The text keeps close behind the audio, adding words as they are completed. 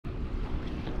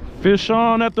Fish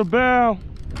on at the bow.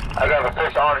 I got a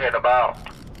fish on here in the bow.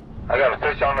 I got a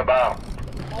fish on the bow.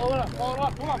 Follow it up, follow it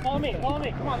up. Come on, follow me, Come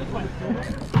on, this way.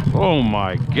 Oh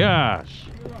my gosh.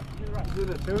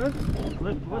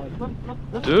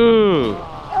 Dude.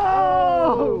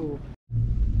 Oh!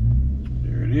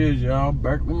 There it is, y'all.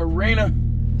 Berkeley Marina.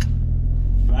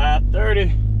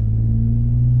 5:30.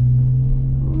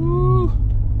 Ooh.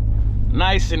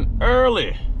 Nice and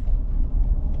early.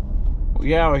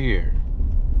 We out here.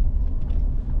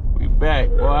 We back,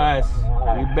 boys.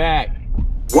 We back.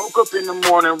 Woke up in the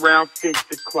morning around 6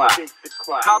 o'clock.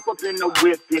 Hop up in the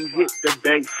whip and hit the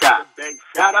bait shop.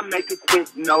 Gotta make it quick,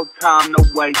 no time to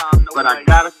waste. But I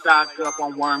gotta stock up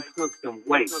on worms, hooks, and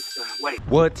weights.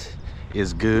 What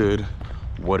is good?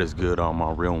 What is good, all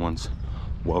my real ones?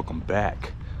 Welcome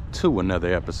back to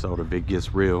another episode of It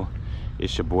Gets Real.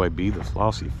 It's your boy B, the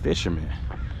Flossy Fisherman.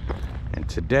 And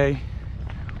today,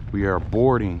 we are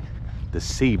boarding the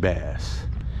sea bass.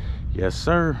 Yes,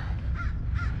 sir.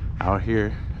 Out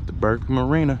here at the Berkeley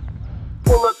Marina.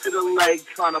 Pull up to the lake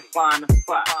trying to find a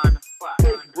spot.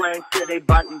 Fish brain said they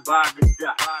biting by the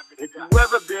dot. If you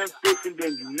ever been fishing,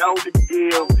 then you know the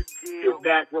deal. Sit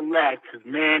back, relax, cause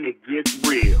man, it gets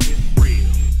real.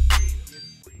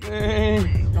 Man,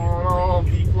 What's going on,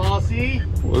 B Flossy?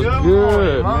 what's good,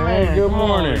 morning, man? Good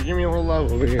morning. Give me a little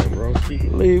love over here, bro.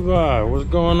 Levi, what's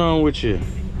going on with you?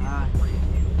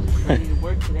 Ready to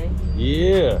work today?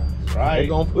 Yeah, Right. they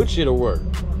gonna put you to work.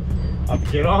 I'll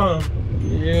get on.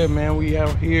 Yeah, man, we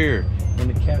out here in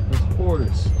the captain's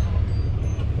quarters.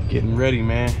 Getting ready,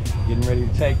 man. Getting ready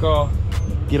to take off.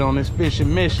 Get on this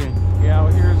fishing mission. We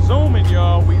out here zooming,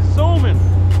 y'all. We zooming.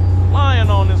 Flying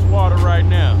on this water right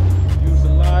now.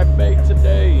 Using live bait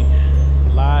today.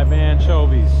 Live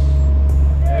anchovies.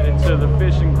 Headed to the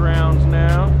fishing grounds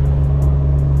now.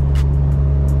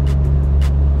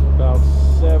 About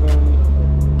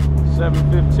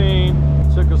 7:15.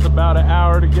 Took us about an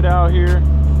hour to get out here.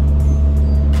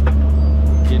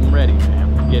 Getting ready,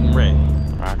 man. Getting ready.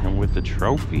 Rocking with the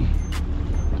trophy.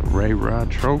 The Ray Rod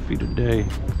trophy today.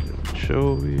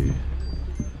 Anchovy.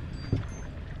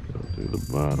 Go through the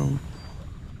bottom.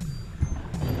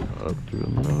 Up through the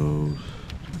nose.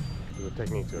 There's a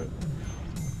technique to it.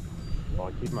 Well,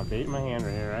 I keep my bait in my hand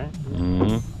right here, right?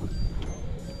 Mm-hmm.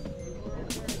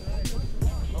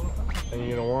 And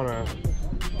you're gonna wanna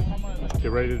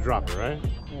get ready to drop it, right?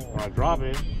 When I drop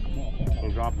it,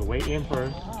 you drop the weight in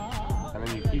first, and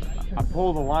then I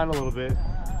pull the line a little bit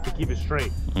to keep it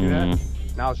straight. See that?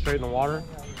 Now it's straight in the water,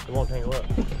 it won't tangle up.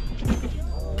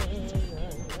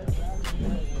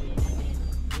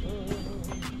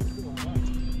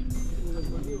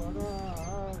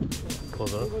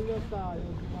 Close up.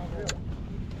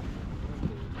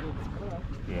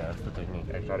 Yeah, that's the technique.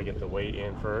 I try to get the weight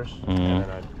in first, and then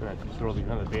I throw the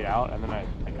bait out, and then I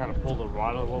kind of pull the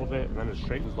rod a little bit, and then it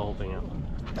straightens the whole thing out.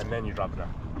 And then you drop it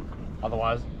down.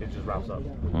 Otherwise, it just wraps up.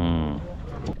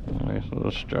 Nice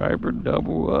little striper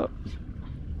double up.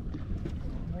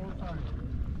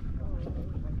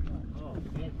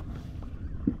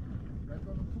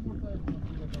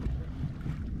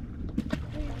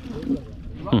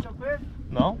 You want some fish?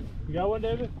 No. You got one,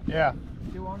 David? Yeah.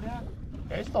 You want that?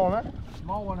 Yeah, it's still on there.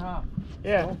 Small one, huh?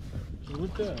 Yeah.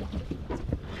 What's that?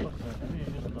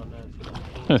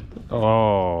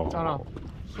 Oh. No.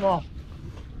 Small.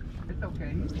 It's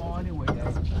okay. He's small anyway,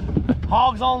 Dad.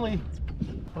 Hogs only.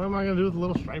 What am I gonna do with the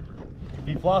little striper?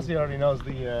 B Flossy already knows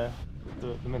the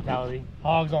mentality.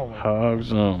 Hogs only.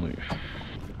 Hogs only.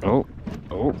 Oh,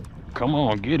 come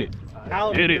on, get it.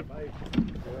 Get it.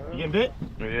 You getting bit?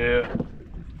 Yeah.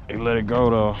 He let it go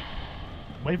though.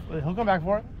 Wait, he'll come back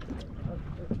for it.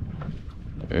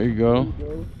 There you go.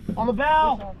 On the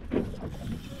bow.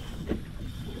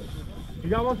 You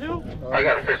got one too? I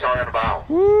got a fish on in the bow.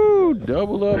 Woo,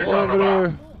 double up Fish on over the there.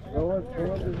 bow.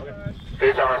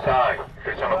 Fish on the side.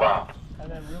 Fish on the bow.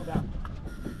 And then reel down.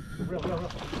 Reel.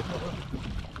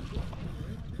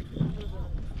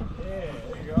 Yeah,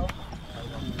 there you go.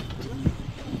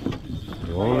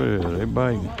 Oh yeah, they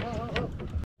biting.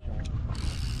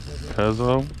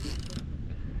 Cuzzo.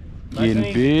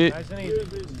 Getting bit. Nice and easy.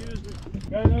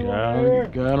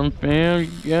 Got him, fam. You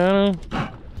got him.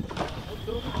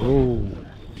 Oh.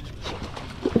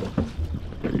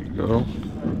 There you go.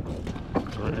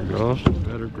 There you go. Some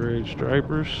better grade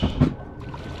stripers.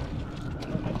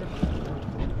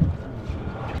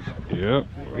 Yep,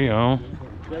 we on.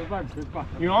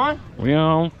 You on? We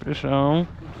on. Fish on.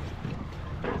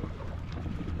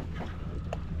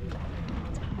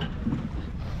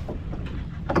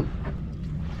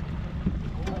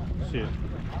 See it.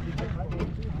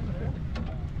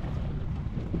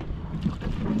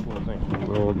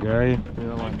 Little Got you.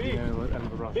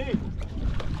 Big.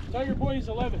 Tell your boy he's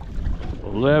 11.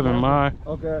 11, my.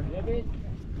 Okay.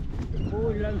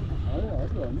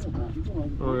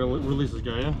 Release this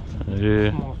guy, yeah?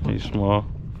 Yeah, he's small.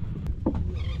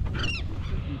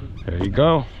 There you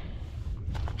go.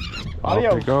 Off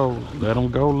he goes. Let him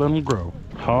go, let him grow.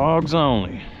 Hogs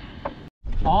only.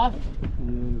 Off?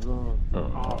 Oh.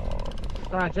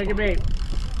 All right, check your bait.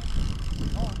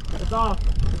 It's off.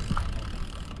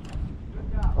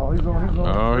 Oh, he's on.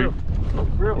 Oh,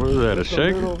 what is that, a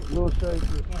shaker? Little shaker.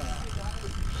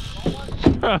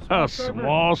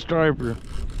 Small striper.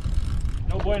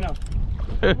 No bueno.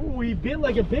 Ooh, he bit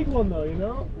like a big one though, you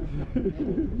know?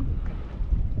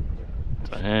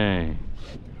 Dang.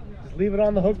 Just leave it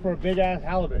on the hook for a big ass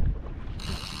halibut.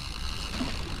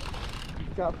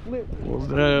 Got flipped. What was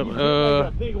Like that?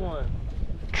 a big one.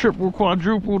 Triple,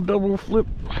 quadruple, double flip,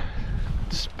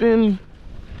 spin.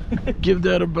 Give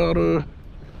that about a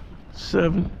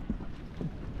 7.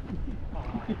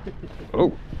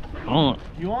 Oh, on.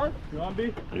 You on? You on,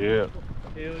 B? Yeah. Hell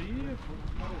yeah.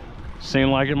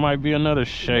 Seemed like it might be another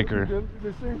shaker.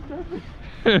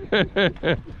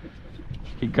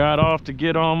 He got off to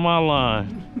get on my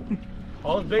line.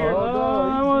 Oh, it's bigger. Oh,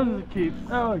 that one's a keep.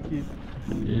 That one's a keep.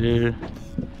 Yeah.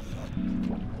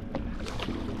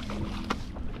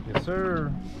 Yes,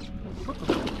 sir.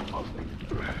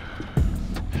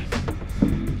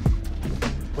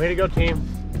 Way to go, team.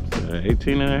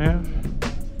 18 and a half?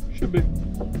 Should be.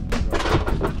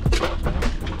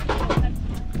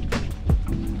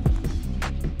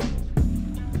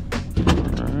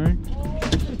 Alright.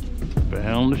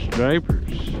 Found the stripers.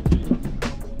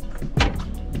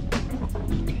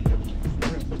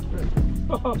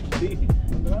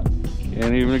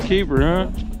 Ain't even a keeper, huh?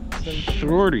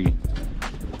 Shorty.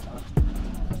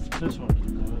 This one.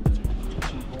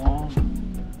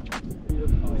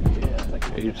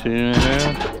 18 and a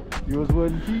half. Yours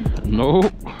wasn't keep?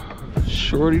 Nope.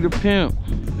 Shorty the pimp.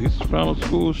 At least found a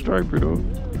school striper though.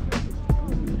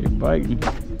 They biting.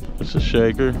 It's a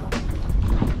shaker.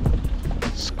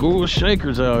 School of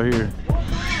shakers out here.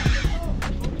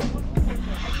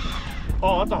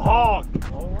 Oh, that's a hog.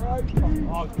 All right.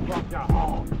 Hog, drop that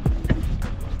hog.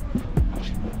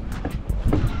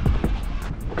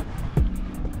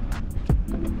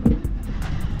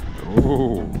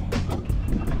 Oh.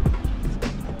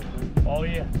 Oh,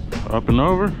 yeah. Up and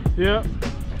over? Yeah.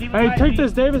 Hey, take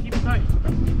this, David. Keep it tight.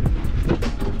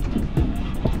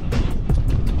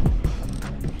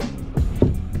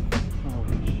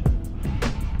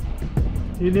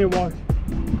 You need to walk.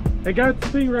 Hey, guy with the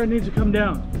stingray needs to come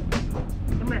down.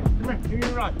 Come here, come here. Give me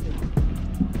your rod.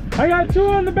 I got 2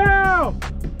 on the bow.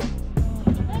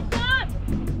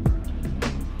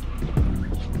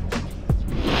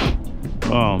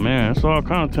 Oh man, it's all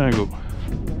kind of tangled.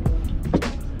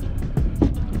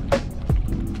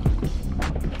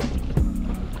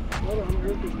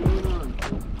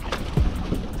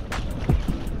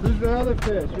 Where's the other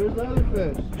fish? Where's the other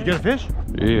fish? You got a fish?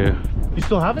 Yeah. You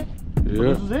still have it?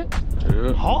 Yeah. This is it?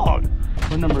 Yeah. Hog.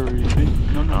 What number are you?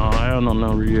 No, no. I have no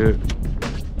number yet.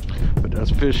 But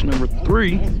that's fish number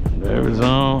 3. There it's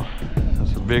on.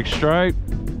 That's a big stripe.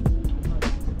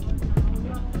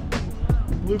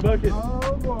 Blue bucket.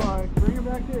 Oh boy, bring it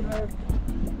back here, man.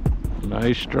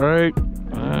 Nice stripe.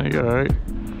 You alright.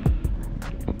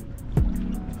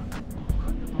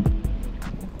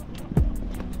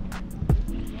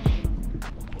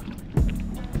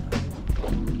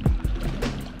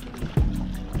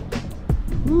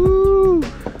 Woo!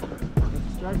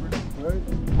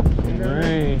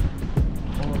 Rain.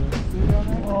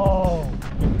 Oh.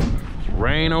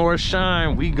 Rain or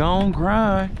shine, we gon'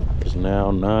 grind. It's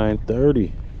now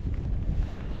 9:30.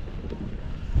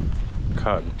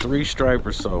 Caught 3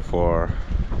 stripers so far.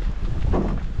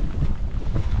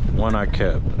 1 I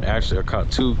kept. Actually, I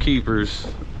caught 2 keepers,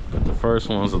 but the first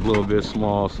one's a little bit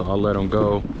small, so I'll let them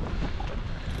go.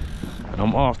 And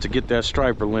I'm off to get that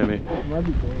striper limit.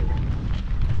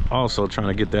 Also trying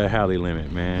to get that Hallie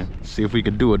limit, man. See if we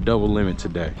can do a double limit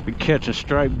today. We catching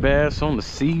striped bass on the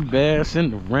sea bass in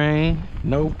the rain.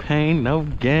 No pain, no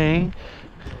gain.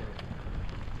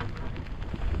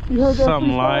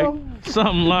 Something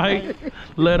like,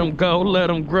 let them go, let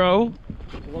them grow.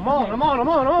 I'm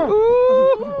on.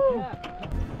 Ooh.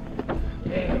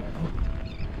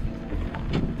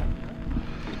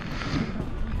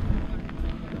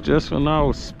 Just when I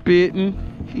was spitting,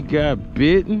 he got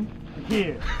bitten.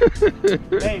 Here.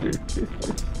 Baby.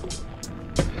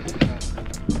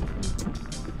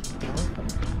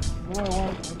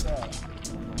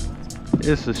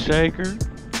 It's a shaker,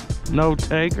 no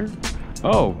taker.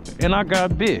 Oh, and I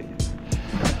got bit.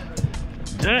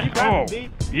 Damn. Oh.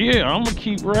 Yeah, I'm gonna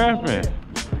keep rapping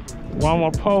while my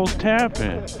pole's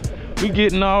tapping. We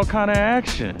getting all kind of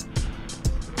action.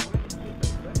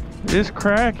 It's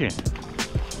cracking.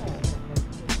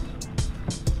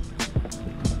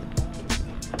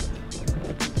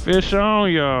 Fish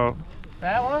on, y'all.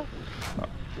 That one?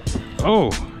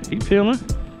 Oh, he peeling.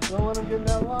 Don't let him get in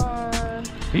that line.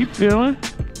 He peeling.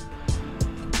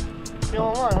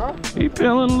 Feeling line, huh? He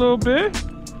peeling a little bit.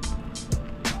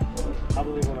 I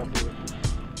believe when I see it.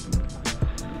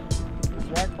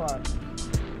 Jackpot.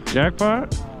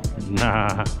 Jackpot?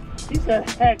 Nah. He said,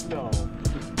 heck no.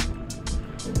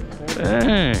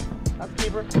 Dang. I'm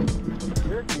keeper.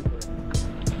 You're a keeper.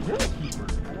 You're a keeper.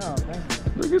 I know, thank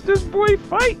you. Look at this boy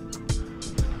fight.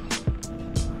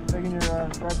 Taking your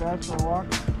striped bass for a walk?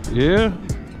 Yeah.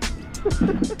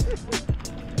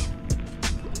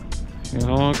 You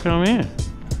don't want to come in.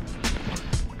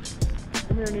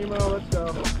 Come here, Nemo. Let's go.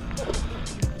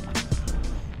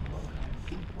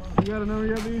 You got a number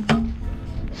yet, B?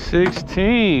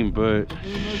 16, but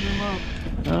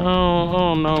I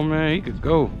don't know, man. He could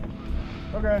go.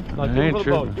 Okay. I ain't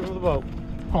tripping. Give him the boat.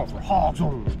 Hogs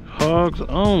only. Hogs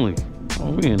only.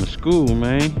 Oh, we in the school,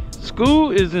 man.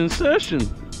 School is in session.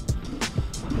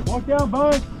 Walk down,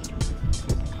 bud.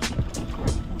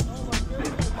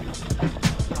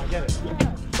 I get it.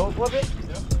 Don't flip it.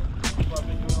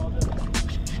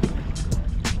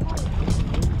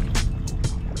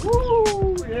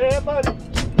 Woo! Yeah, buddy.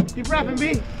 Keep rapping,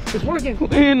 B. It's working.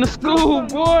 We in the school,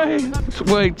 boy. It's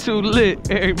way too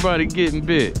lit. Everybody getting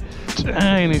bit.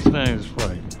 Dang, these things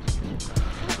fighting.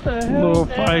 What the hell? Little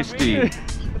feisty.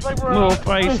 It's like we're Little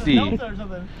feisty.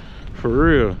 For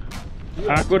real.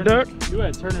 Aqueduct? You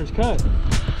had Turner's Cut.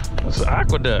 What's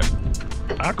aqueduct?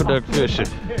 Aqueduct fishing.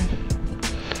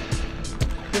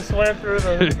 Just swam through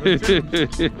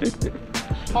the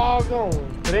hogs on.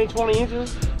 It ain't 20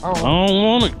 inches. I don't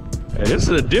want it. Hey, this is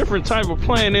a different type of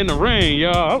playing in the rain,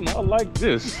 y'all. I like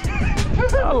this.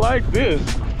 I like this.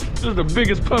 This is the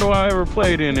biggest puddle I ever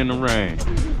played in the rain.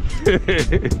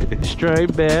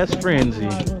 Straight bass frenzy.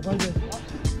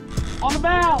 On the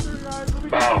bow.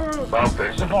 Bow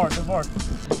fish. Depart.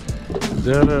 Is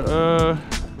that a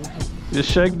is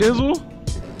shake dizzle?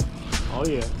 Oh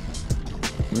yeah.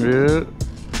 Yeah.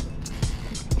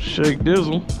 Shake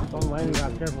dizzle. Don't land,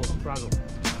 guys. Careful. Struggle.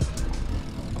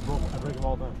 I break them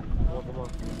all down.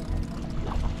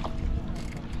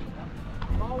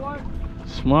 Small one.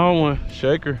 Small one.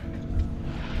 Shaker.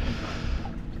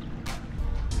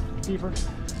 Keeper.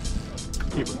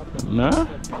 Nah.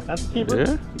 That's the keeper.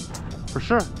 Yeah. For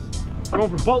sure. I'm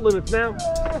going for boat limits now.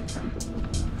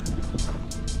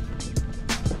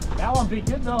 That one be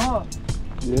good though, huh?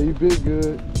 Yeah, you bit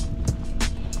good.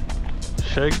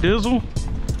 Shake dizzle?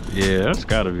 Yeah, that's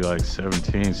gotta be like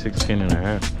 17, 16 and a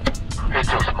half. It's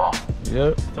too small.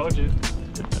 Yep. Told you.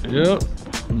 Yep.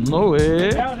 No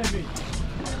way. Down at me.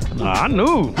 Nah, I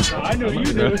knew. I knew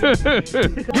you knew.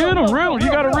 Get him, reel. You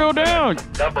gotta reel down.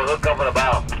 Double hook up in the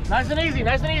bow. Nice and easy.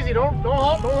 Don't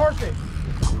horse it.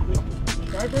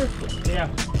 Striper? Yeah.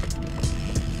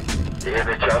 You hit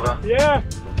each other? Yeah.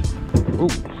 Ooh.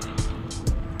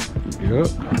 Yep.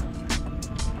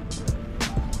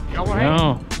 Got one hand. No.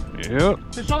 Yep.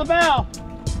 Fish on the bow.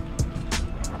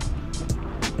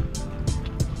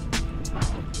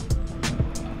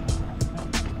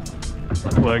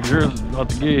 Like yours is about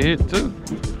to get hit too.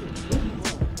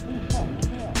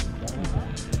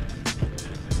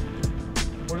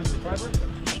 What is it,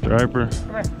 striper? Striper.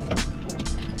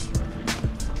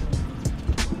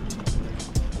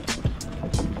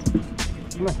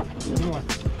 Come here. Come on.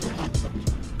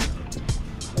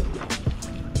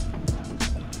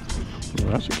 Well,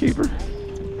 that's a keeper.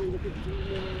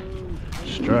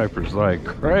 Striper's like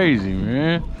crazy,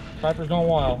 man. Striper's going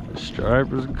wild.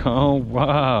 Striper's gone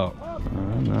wild.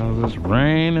 Now this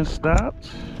rain has stopped.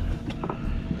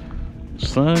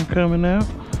 Sun coming out.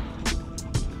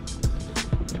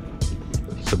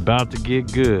 It's about to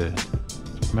get good.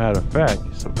 Matter of fact,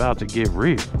 it's about to get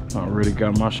real. I already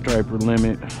got my striper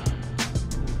limit.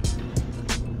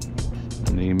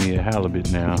 Need me a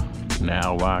halibut now.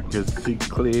 Now I can see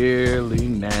clearly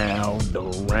now. The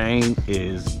rain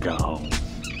is gone.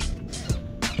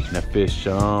 Now fish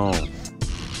on.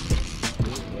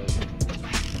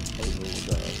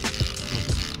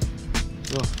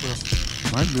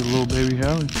 Might be a little baby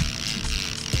Hallie.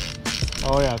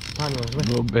 Oh yeah, it's a tiny one.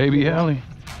 Little baby Hallie.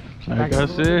 Like I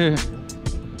said.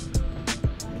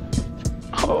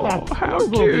 Oh, how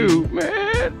cute,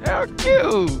 man. How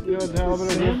cute.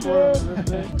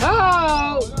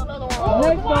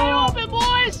 Wide open,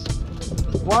 boys!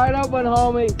 Wide open,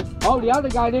 homie. Oh, the other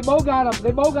guy, they both got him.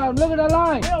 Look at the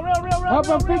line. Reel. Help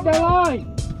him pick that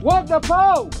line. Walk the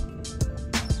pole.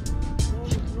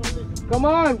 Come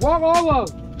on, walk over.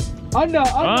 Under.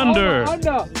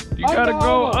 You gotta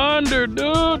go under,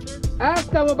 dude. Ask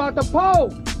them about the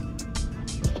pole.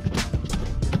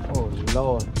 Oh,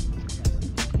 Lord.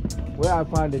 Where I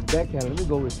find this deckhand? Let me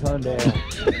go return there.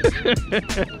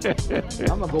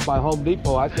 I'm gonna go by Home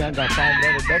Depot. I can't find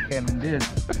another deckhand than this.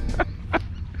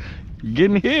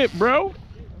 Getting hit, bro.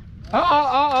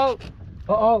 Uh-oh.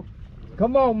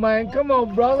 Come on, man. Come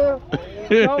on, brother.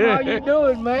 Show how you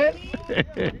doing, man.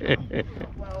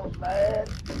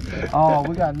 Oh,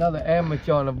 we got another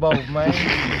amateur on the boat, man.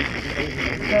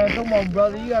 Man, come on,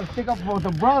 brother. You gotta stick up for the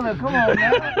brother. Come on,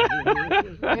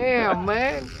 man. Damn,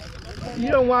 man. You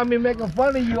don't want me making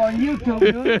fun of you on YouTube,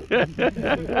 dude.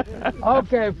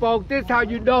 Okay, folks, this how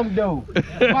you don't do.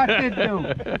 Watch this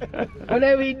dude.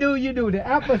 Whatever he do, you do the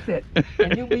opposite,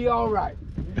 and you be all right.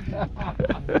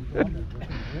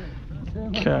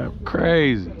 Cap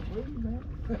crazy.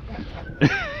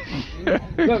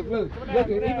 Look,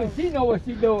 even she know what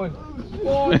she doing.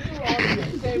 Boy, you already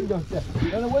ashamed yourself.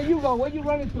 Where you going? Where you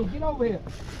running to? Get over here.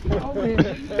 Get over here.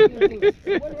 Where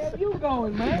the hell you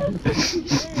going, man?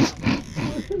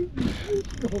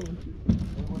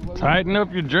 Tighten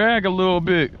up your drag a little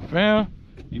bit, fam.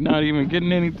 You're not even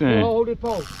getting anything. Hold it,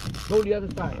 pole. Go the other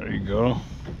side. There you go.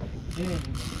 There you go.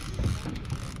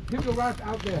 Keep the rocks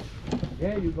out there.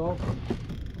 There you go.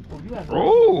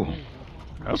 Oh,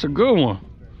 that's a good one.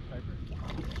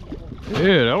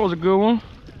 Yeah, that was a good one.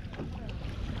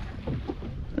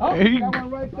 Oh, there you got go. one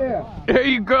right there. There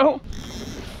you go.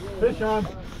 Fish on.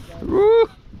 Woo.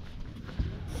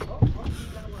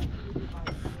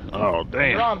 Oh,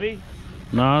 damn. Come on, B.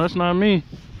 Nah, that's not me.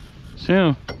 It's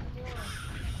him.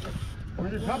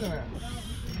 Where's your cousin at?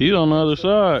 He's on the other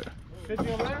side. Fishing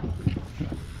over there?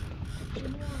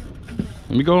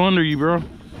 Let me go under you, bro.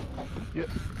 Yep.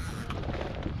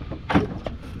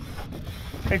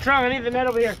 Hey, Trong, I need the net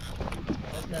over here.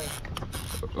 Okay.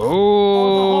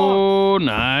 Oh,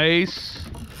 nice.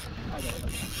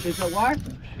 It's a what?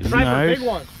 Striper, Nice. big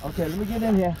one. Okay, let me get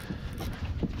in here.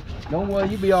 Don't worry,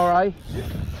 you be all right.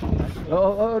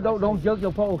 Oh, don't jerk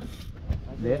your pole.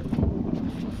 Yeah.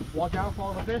 Watch out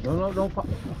for the fish. No, don't.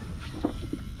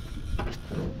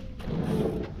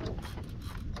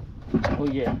 Oh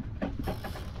yeah.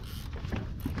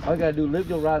 All I gotta do, lift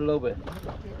your rod a little bit.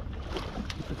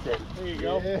 There you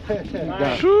go. Yeah.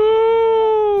 Nice.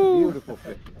 Woo. Beautiful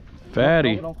fish.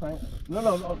 Fatty. Don't crank.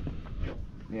 No.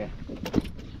 Yeah.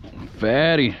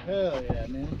 Fatty. Hell yeah,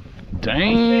 man.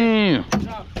 Damn.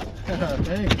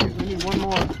 Thank you. We need one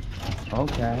more.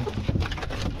 Okay.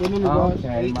 Put in the box.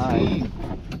 Okay, 18. Mike.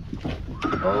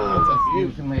 Oh,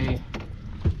 excuse me.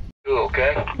 You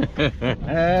okay?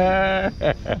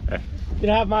 You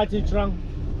have my two, Trong.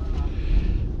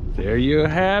 There you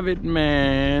have it,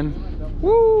 man.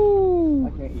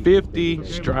 Woo! 50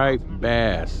 striped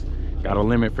bass. Got a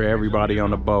limit for everybody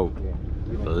on the boat.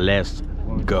 Let's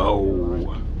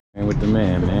go. And with the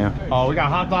man. Oh, we got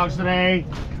hot dogs today,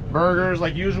 burgers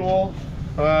like usual.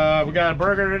 We got a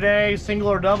burger today, single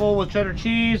or double with cheddar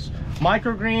cheese,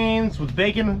 microgreens with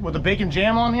bacon, with the bacon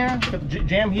jam on here. Got the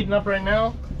jam heating up right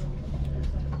now.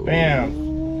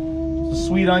 Bam. It's a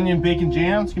sweet onion bacon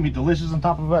jam. It's gonna be delicious on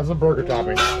top of it as a burger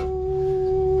topping.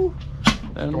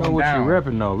 Let them know what you're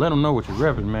repping, though. Let them know what you're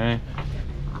repping, man.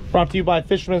 Brought to you by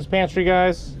Fisherman's Pantry,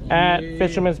 guys. At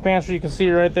Fisherman's Pantry, you can see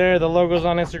it right there. The logo's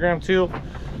on Instagram too.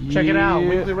 Check it out.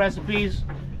 Weekly recipes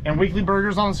and weekly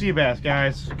burgers on the sea bass,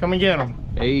 guys. Come and get them.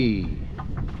 Hey.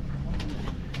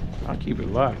 I'll keep it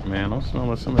locked, man. I'm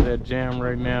smelling some of that jam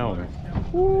right now.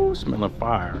 Woo, smelling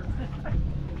fire.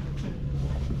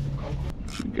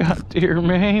 What you got there,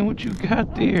 man? What you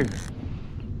got there?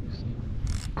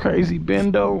 Crazy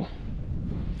bendo.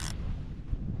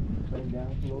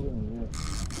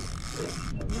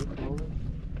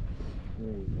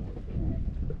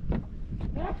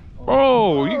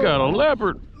 Oh, you got a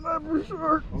leopard. Leopard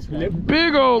shark.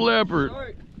 Big old leopard.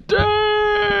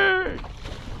 Dang.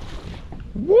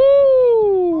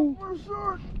 Woo. Leopard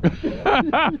shark.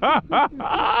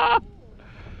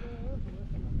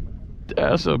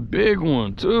 That's a big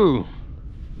one too.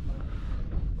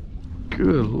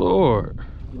 Good Lord.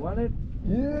 You want it?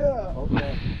 Yeah.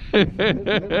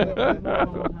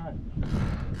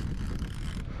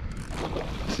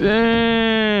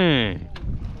 Dang.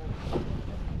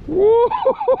 Woo.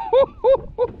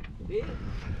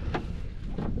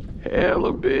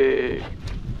 Hella big.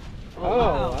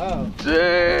 Oh, wow.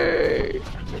 Dang.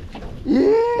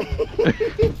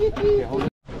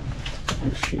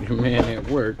 Let's see the man at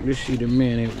work. Let's see the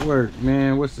man at work,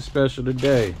 man. What's the special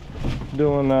today?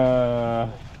 Doing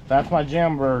That's my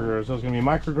jam burger. So it's gonna be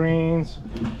microgreens.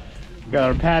 We got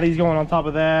our patties going on top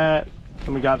of that.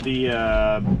 And we got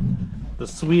the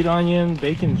sweet onion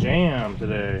bacon jam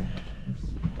today.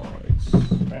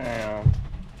 Bam.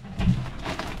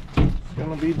 It's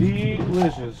gonna be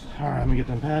delicious. All right, let me get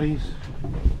them patties.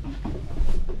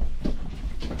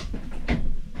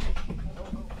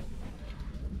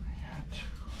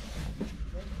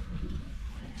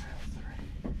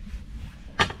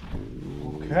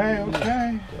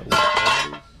 Okay.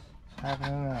 What's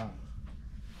happening now?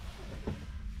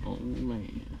 Oh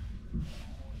man.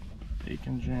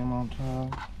 Bacon jam on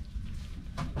top.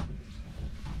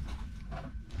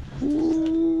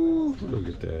 Ooh, look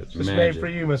at that. This is made for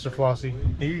you, Mr. Flossie.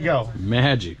 Here you go.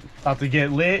 Magic. About to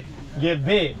get lit, get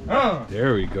bit.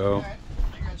 There we go.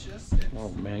 Oh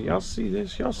man, y'all see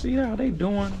this? Y'all see how they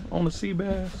doing on the sea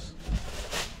bass?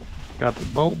 Got the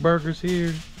boat burgers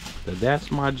here.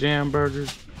 That's my jam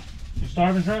burgers. You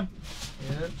starving, Trent?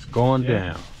 Yeah. It's going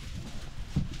down.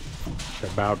 It's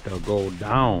about to go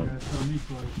down.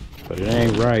 But it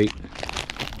ain't right.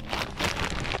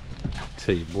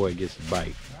 Till your boy gets a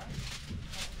bite.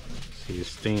 See, it's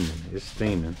steaming. It's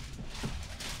steaming.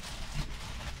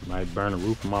 Might burn the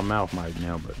roof of my mouth right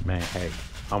now, but man, hey,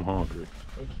 I'm hungry.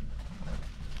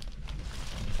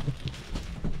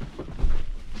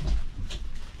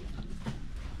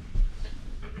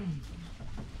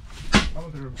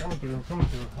 Coming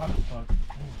through. Hot as fuck.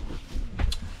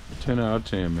 10 out of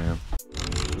 10, man.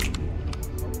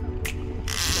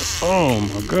 Oh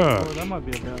my God. Oh, that might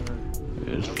be a bad hurt.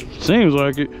 It seems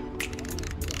like it.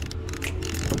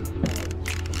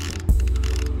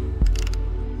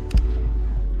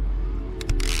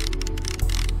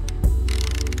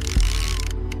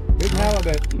 Big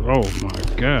halibut. Oh my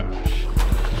gosh.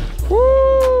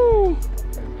 Woo!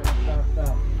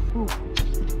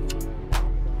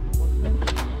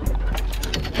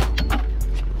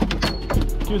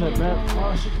 Do that, man.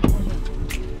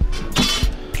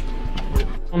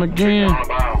 On again.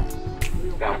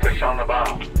 Got fish on the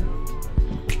bow.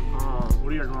 What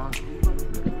are you going?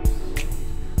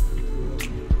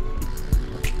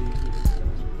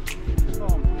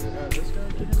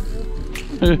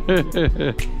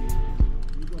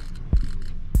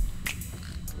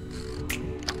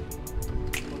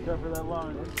 Look out for that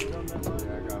line. Get on that line.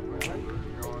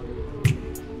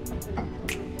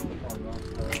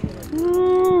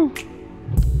 Woo!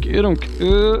 Get him,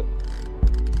 kid.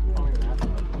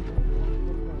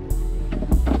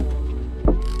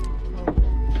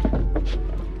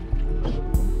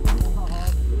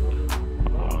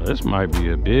 Oh, this might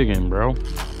be a big one, bro.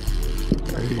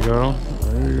 There you go.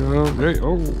 There you go. There,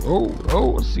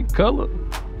 oh, I see color.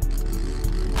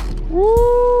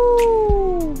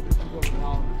 Woo!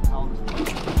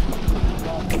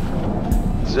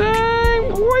 Dang,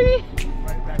 boy!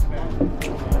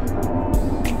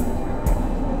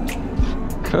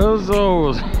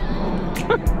 Cuzzo's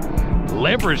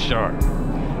leopard shark,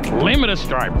 limited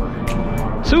striper,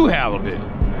 2 halibut,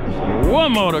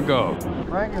 1 more to go.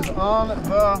 Frank is on the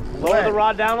Lower the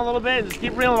rod down a little bit and just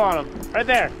keep reeling on him. Right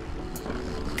there.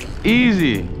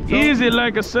 Easy, easy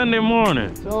like a Sunday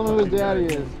morning. Tell him who his daddy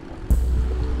is.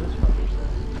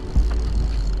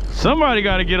 Somebody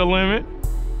got to get a limit.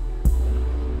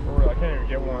 I can't even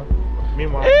get one.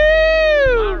 Meanwhile, Ew!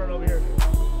 Myron over here.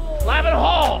 Lavin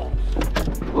Hall!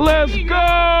 Let's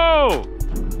go!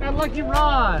 That lucky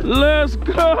rod. Let's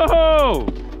go!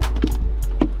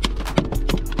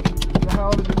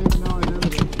 How did you even know I did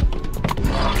it?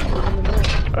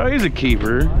 Oh, he's a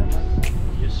keeper.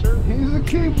 Yes, sir. He's a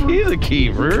keeper. He's a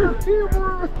keeper.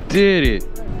 Keeper. Did it.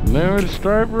 Limited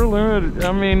striper, limited.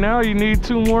 I mean, now you need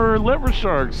 2 more leopard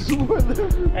sharks.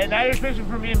 Hey, now you're fishing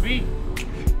for me and B.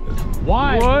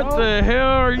 Why? What bro? the hell?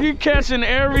 Are you catching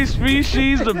every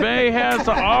species the bay has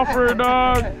to offer,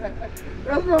 dog?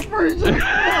 That's my first.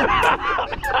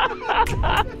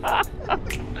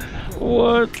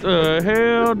 What the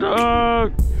hell,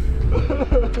 dog?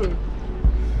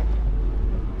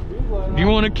 You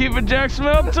want to keep a jack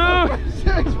smelt too? All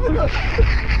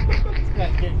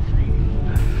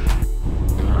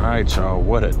right, y'all.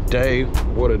 What a day!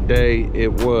 What a day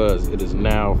it was. It is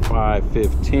now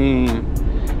 5:15.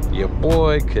 Your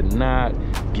boy could not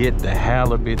get the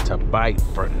halibut to bite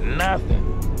for nothing.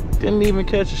 Didn't even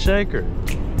catch a shaker.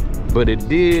 But it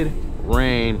did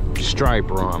rain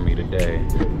striper on me today.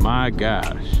 My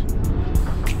gosh.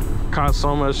 Caught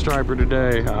so much striper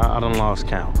today, I done lost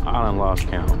count.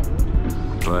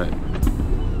 But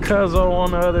Cuzzo,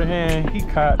 on the other hand, he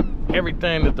caught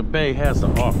everything that the bay has to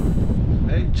offer.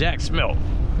 Jack smelt,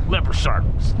 leopard shark,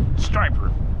 striper,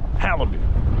 halibut.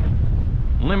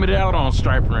 Limit out on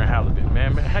striper and halibut,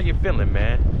 man. How you feeling,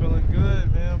 man? Feeling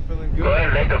good, man. Feeling good. Go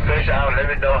ahead, let the fish out. Let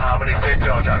me know how many fish you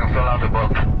want. I can fill out the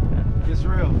book. It's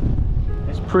real.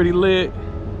 It's pretty lit.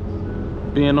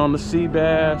 Being on the sea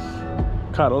bass.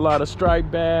 Caught a lot of striped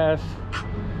bass.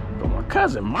 But my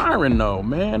cousin Myron, though,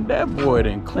 man, that boy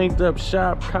done cleaned up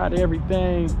shop, caught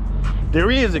everything.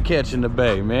 There is a catch in the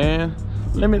bay, man.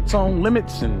 Limits on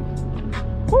limits, and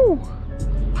whoo,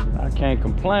 I can't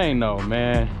complain though,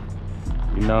 man.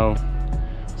 You know,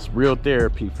 it's real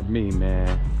therapy for me,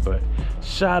 man. But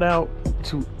shout out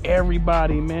to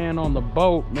everybody, man, on the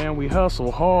boat, man. We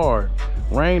hustle hard,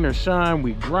 rain or shine,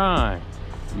 we grind.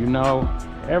 You know,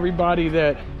 everybody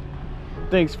that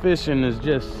thinks fishing is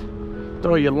just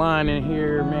throw your line in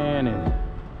here, man, and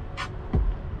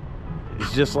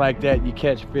it's just like that you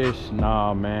catch fish.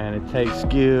 Nah, man, it takes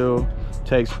skill,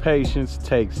 takes patience,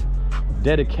 takes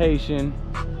dedication.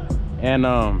 And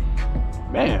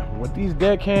man, with these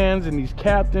deckhands and these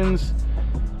captains,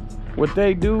 what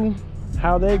they do,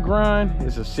 how they grind,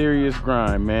 it's a serious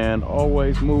grind, man.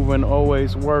 Always moving,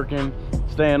 always working,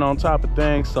 staying on top of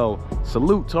things. So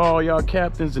salute to all y'all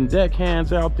captains and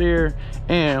deckhands out there,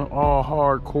 and all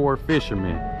hardcore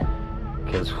fishermen,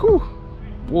 because whew,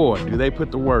 boy, do they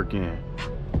put the work in.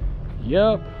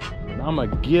 Yep, I'm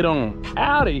gonna get on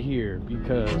out of here,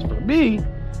 because for me,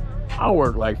 I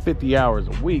work like 50 hours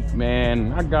a week,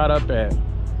 man. I got up at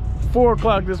 4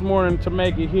 o'clock this morning to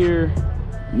make it here.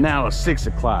 Now it's 6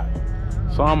 o'clock.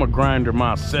 So I'm a grinder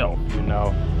myself, you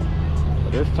know.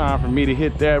 But it's time for me to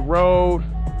hit that road.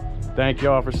 Thank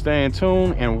y'all for staying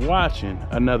tuned and watching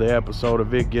another episode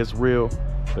of It Gets Real.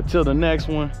 But till the next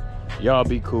one, y'all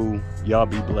be cool, y'all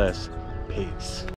be blessed. Peace.